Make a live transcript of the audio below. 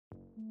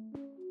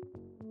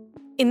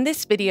In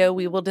this video,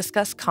 we will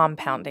discuss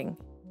compounding,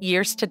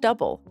 years to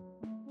double,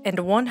 and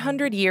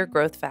 100-year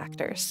growth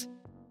factors.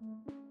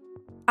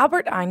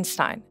 Albert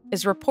Einstein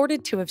is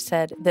reported to have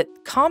said that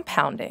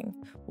compounding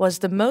was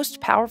the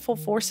most powerful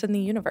force in the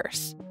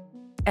universe,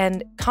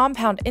 and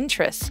compound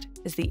interest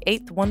is the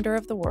eighth wonder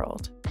of the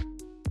world.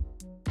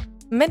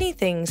 Many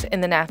things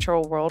in the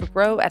natural world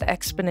grow at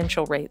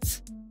exponential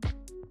rates.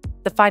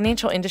 The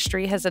financial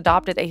industry has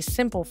adopted a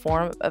simple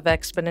form of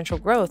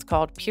exponential growth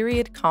called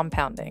period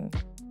compounding.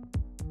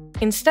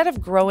 Instead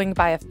of growing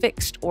by a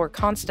fixed or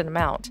constant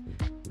amount,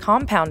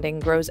 compounding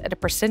grows at a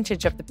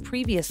percentage of the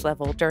previous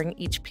level during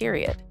each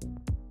period.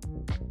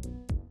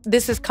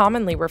 This is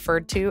commonly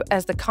referred to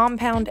as the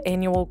compound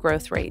annual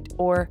growth rate,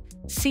 or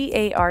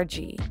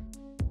CAGR.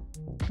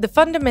 The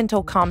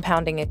fundamental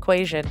compounding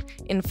equation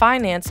in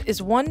finance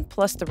is 1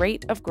 plus the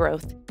rate of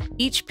growth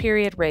each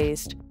period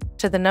raised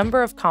to the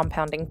number of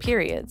compounding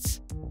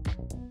periods.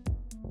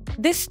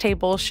 This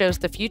table shows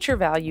the future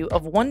value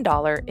of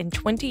 $1 in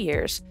 20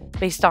 years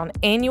based on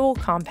annual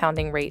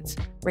compounding rates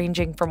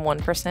ranging from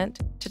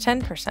 1% to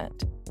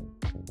 10%.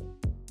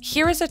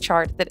 Here is a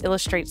chart that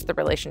illustrates the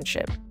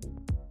relationship.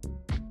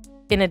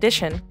 In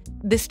addition,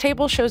 this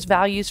table shows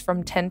values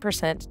from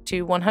 10%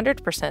 to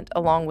 100%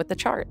 along with the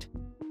chart.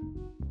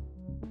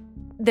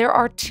 There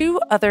are two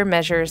other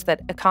measures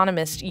that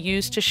economists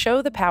use to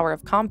show the power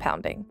of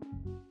compounding.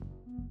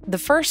 The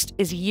first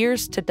is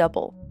years to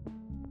double.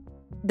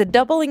 The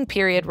doubling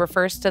period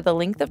refers to the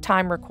length of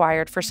time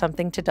required for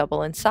something to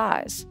double in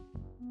size.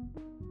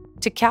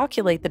 To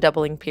calculate the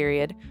doubling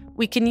period,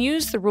 we can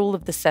use the rule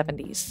of the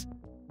 70s.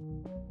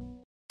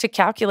 To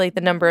calculate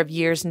the number of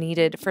years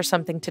needed for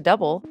something to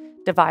double,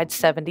 divide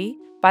 70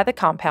 by the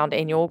compound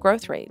annual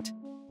growth rate.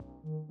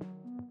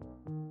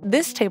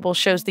 This table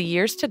shows the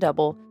years to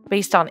double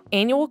based on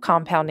annual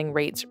compounding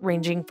rates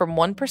ranging from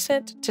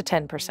 1% to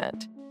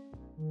 10%.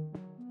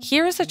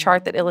 Here is a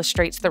chart that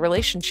illustrates the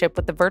relationship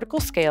with the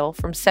vertical scale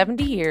from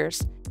 70 years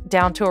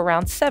down to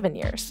around 7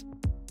 years.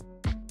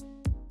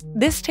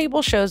 This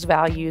table shows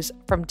values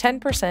from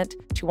 10%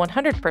 to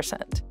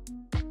 100%.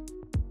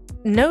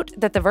 Note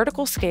that the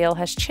vertical scale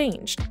has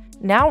changed,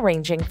 now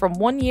ranging from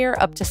 1 year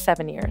up to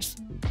 7 years.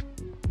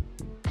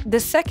 The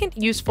second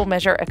useful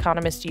measure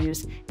economists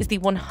use is the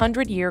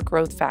 100-year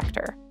growth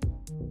factor.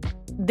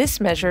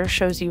 This measure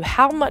shows you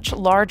how much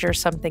larger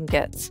something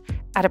gets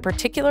at a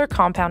particular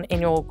compound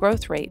annual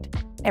growth rate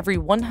every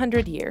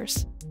 100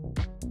 years.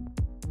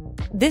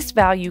 This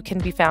value can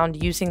be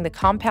found using the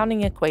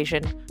compounding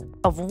equation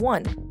of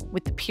 1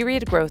 with the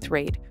period growth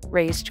rate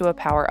raised to a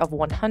power of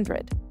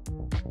 100.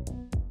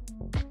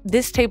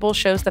 This table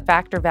shows the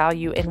factor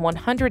value in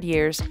 100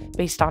 years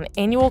based on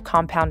annual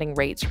compounding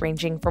rates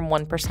ranging from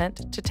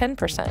 1% to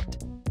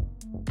 10%.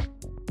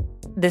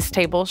 This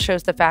table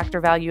shows the factor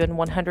value in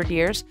 100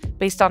 years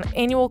based on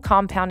annual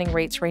compounding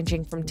rates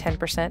ranging from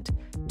 10%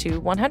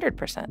 to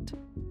 100%.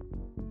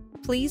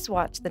 Please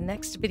watch the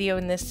next video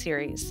in this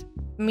series,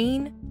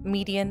 Mean,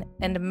 Median,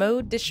 and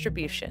Mode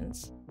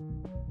Distributions.